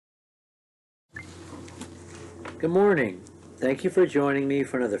Good morning. Thank you for joining me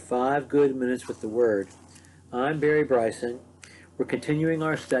for another 5 good minutes with the Word. I'm Barry Bryson. We're continuing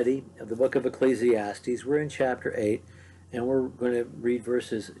our study of the book of Ecclesiastes. We're in chapter 8, and we're going to read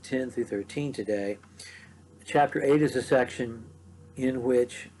verses 10 through 13 today. Chapter 8 is a section in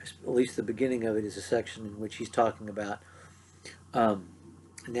which, at least the beginning of it, is a section in which he's talking about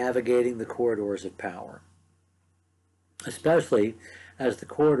navigating the corridors of power, especially as the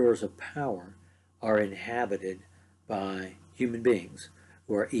corridors of power are inhabited by human beings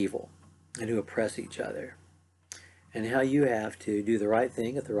who are evil and who oppress each other, and how you have to do the right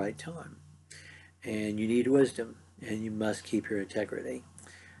thing at the right time. And you need wisdom, and you must keep your integrity,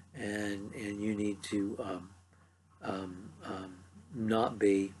 and you need to not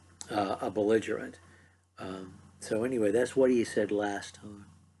be a belligerent. So anyway, that's what he said last time.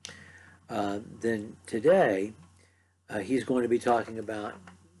 Then today, he's going to be talking about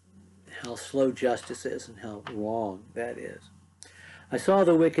how slow justice is and how wrong that is. I saw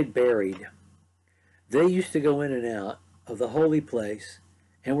the wicked buried. They used to go in and out of the holy place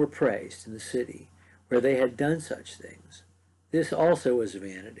and were praised in the city where they had done such things. This also is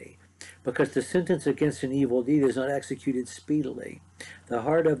vanity, because the sentence against an evil deed is not executed speedily. The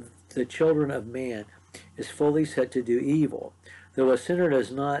heart of the children of man is fully set to do evil. Though a sinner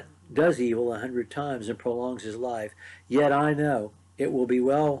does evil 100 times and prolongs his life, yet I know it will be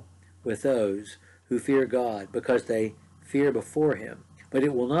well with those who fear God, because they fear before him. But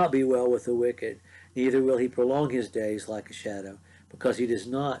it will not be well with the wicked, neither will he prolong his days like a shadow, because he does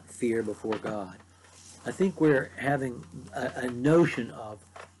not fear before God. I think we're having a notion of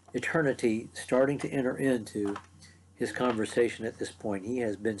eternity starting to enter into his conversation at this point. He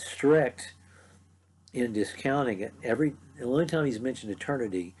has been strict in discounting it. The only time he's mentioned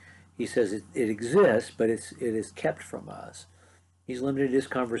eternity, he says it exists, but it is kept from us. He's limited his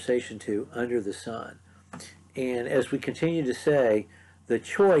conversation to under the sun. And as we continue to say, the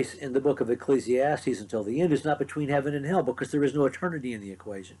choice in the book of Ecclesiastes until the end is not between heaven and hell, because there is no eternity in the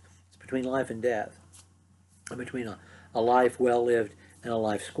equation. It's between life and death, between a life well lived and a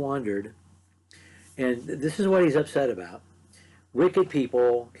life squandered. And this is what he's upset about. Wicked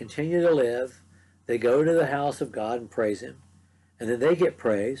people continue to live. They go to the house of God and praise him, and then they get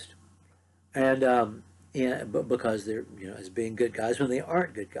praised, but because they're, as being good guys when they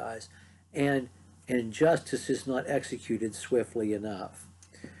aren't good guys, and justice is not executed swiftly enough.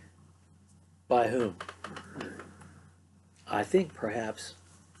 By whom? I think perhaps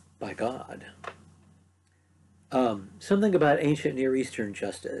by God. Something about ancient Near Eastern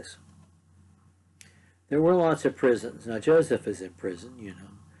justice. There were lots of prisons. Now Joseph is in prison,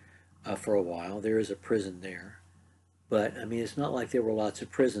 for a while. There is a prison there. But, it's not like there were lots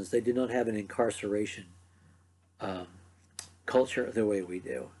of prisons. They did not have an incarceration culture the way we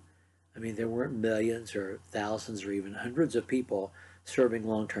do. There weren't millions or thousands or even hundreds of people serving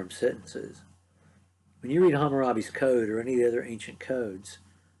long-term sentences. When you read Hammurabi's Code or any of the other ancient codes,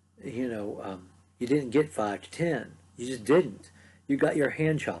 you didn't get 5 to 10. You just didn't. You got your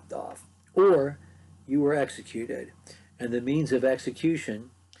hand chopped off, or you were executed. And the means of execution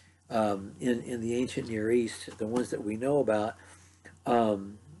in the ancient Near East, the ones that we know about,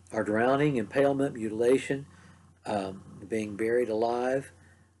 are drowning, impalement, mutilation, being buried alive,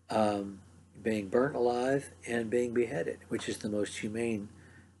 being burnt alive, and being beheaded, which is the most humane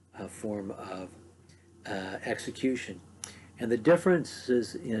form of execution. And the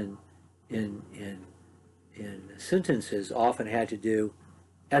differences in sentences often had to do,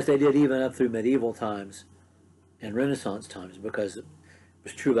 as they did even up through medieval times and Renaissance times, because it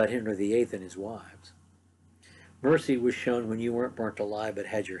was true about Henry VIII and his wives. Mercy was shown when you weren't burnt alive but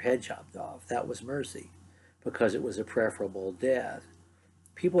had your head chopped off. That was mercy, because it was a preferable death.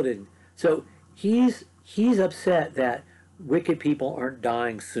 People didn't. So he's upset that wicked people aren't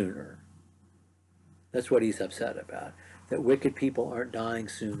dying sooner. That's what he's upset about. That wicked people aren't dying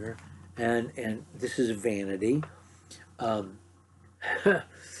sooner, and this is vanity. I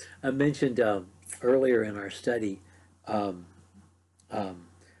mentioned earlier in our study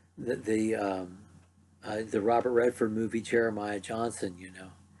the Robert Redford movie Jeremiah Johnson,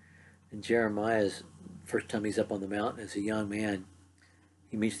 and Jeremiah's first time he's up on the mountain as a young man,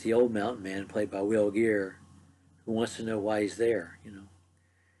 he meets the old mountain man played by Will Geer, who wants to know why he's there,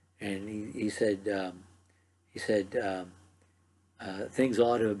 and he said things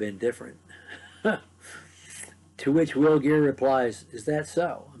ought to have been different. To which Will Geer replies, "Is that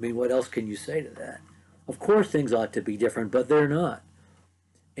so? What else can you say to that? Of course things ought to be different, but they're not."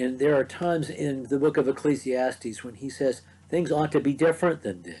 And there are times in the book of Ecclesiastes when he says things ought to be different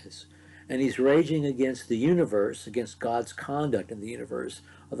than this. And he's raging against the universe, against God's conduct in the universe,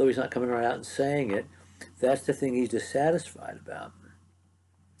 although he's not coming right out and saying it. That's the thing he's dissatisfied about.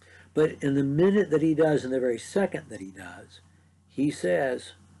 But in the minute that he does, in the very second that he does, he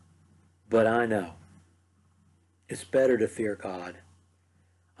says, but I know. It's better to fear God.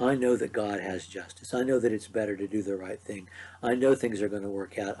 I know that God has justice. I know that it's better to do the right thing. I know things are going to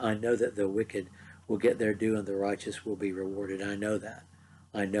work out. I know that the wicked will get their due and the righteous will be rewarded. I know that.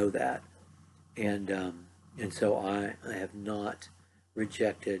 I know that. And so I have not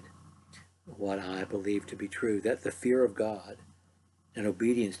rejected what I believe to be true, that the fear of God and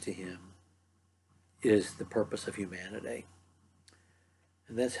obedience to him is the purpose of humanity.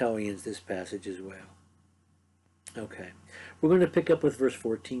 And that's how he ends this passage as well. Okay, we're going to pick up with verse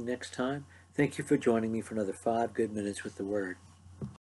 14 next time. Thank you for joining me for another 5 good minutes with the Word.